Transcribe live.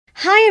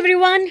Hi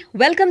everyone,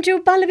 welcome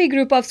to Pallavi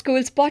Group of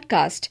Schools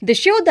podcast, the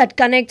show that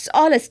connects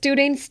all our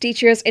students,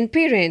 teachers and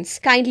parents.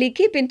 Kindly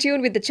keep in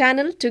tune with the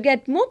channel to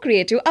get more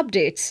creative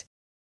updates.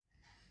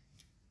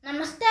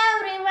 Namaste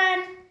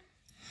everyone.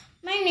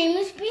 My name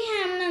is P.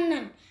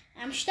 Hamnandan.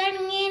 I am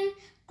studying in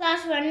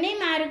class 1D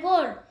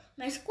Marigold.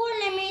 My school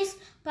name is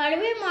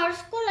Pallavi Model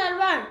School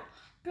Arwal.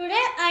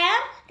 Today I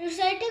am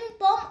reciting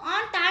poem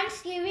on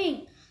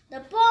Thanksgiving.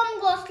 The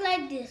poem goes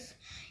like this.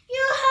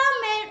 You have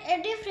made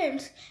a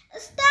difference.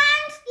 As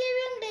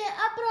Thanksgiving Day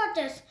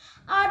approaches,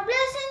 our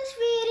blessings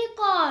we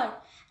recall.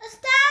 As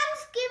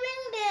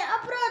Thanksgiving Day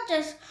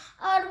approaches,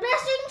 our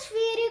blessings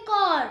we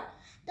recall.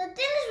 The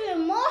things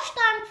we're most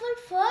thankful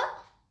for,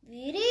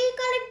 we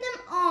recollect them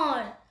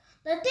all.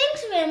 The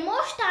things we're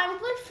most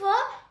thankful for,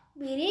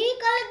 we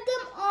recollect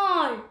them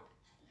all.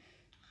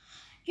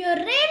 You're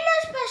really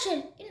special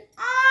in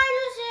all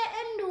you say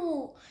and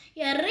do.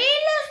 You're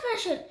really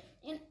special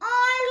in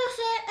all you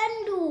say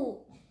and do.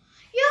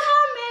 You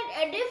have made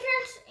a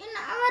difference in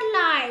our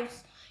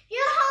lives.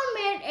 You have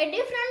made a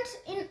difference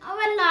in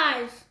our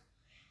lives.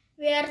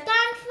 We are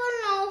thankful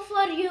now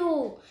for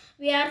you.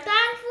 We are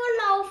thankful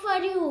now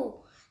for you.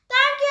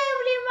 Thank you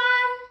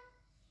everyone.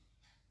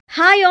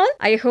 Hi all,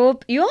 I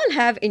hope you all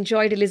have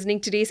enjoyed listening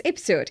to today's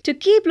episode. To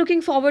keep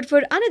looking forward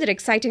for another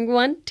exciting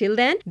one, till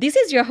then, this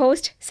is your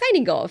host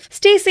signing off.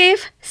 Stay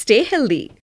safe, stay healthy.